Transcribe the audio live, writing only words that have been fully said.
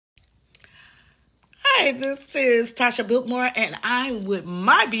Hi, this is Tasha Biltmore, and I'm with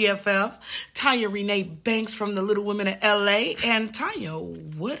my BFF, Tonya Renee Banks from the Little Women of LA. And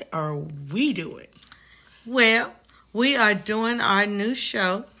Tonya, what are we doing? Well, we are doing our new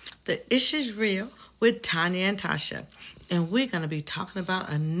show, The Ish Is Real, with Tonya and Tasha. And we're going to be talking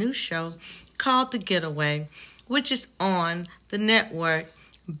about a new show called The Getaway, which is on the network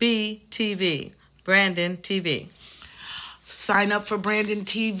BTV, Brandon TV. Sign up for Brandon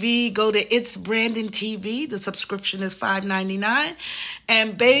TV. Go to It's Brandon TV. The subscription is $5.99.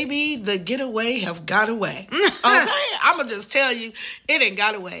 And baby, the getaway have got away. Okay? I'm going to just tell you, it ain't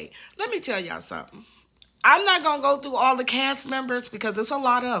got away. Let me tell y'all something. I'm not going to go through all the cast members because it's a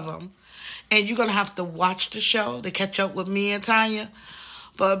lot of them. And you're going to have to watch the show to catch up with me and Tonya.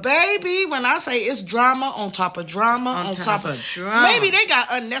 But baby, when I say it's drama on top of drama on top of drama. Maybe they got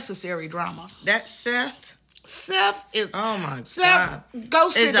unnecessary drama. That's Seth is, oh my Seth, God. Go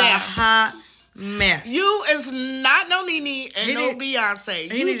sit down. It's a hot mess. You is not no Nene and no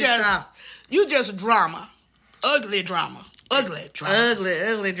Beyonce. You just drama. Ugly drama. Ugly drama.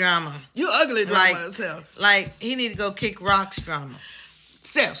 Ugly drama. You ugly drama yourself. Like, he need to go kick rocks drama.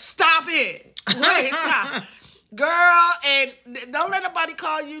 Seth, stop it. Wait, stop. Girl, and don't let nobody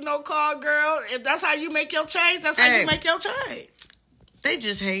call you no call girl. If that's how you make your change, that's how you make your change. They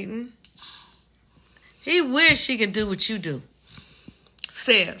just hating. He wish he could do what you do.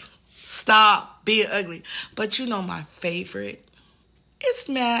 Seth, stop being ugly. But you know my favorite? It's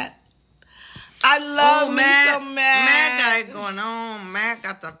Matt. I love Matt. Matt got it going on. Matt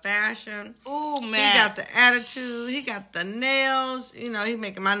got the fashion. Ooh, Matt. He got the attitude. He got the nails. You know, he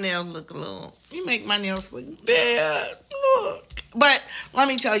making my nails look a little. You make my nails look bad. Look. But let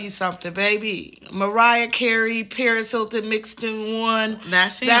me tell you something, baby. Mariah Carey, Paris Hilton mixed in one.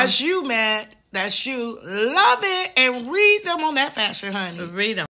 That's him. That's you, Matt. That's you. Love it. And read them on that fashion, honey. Read them.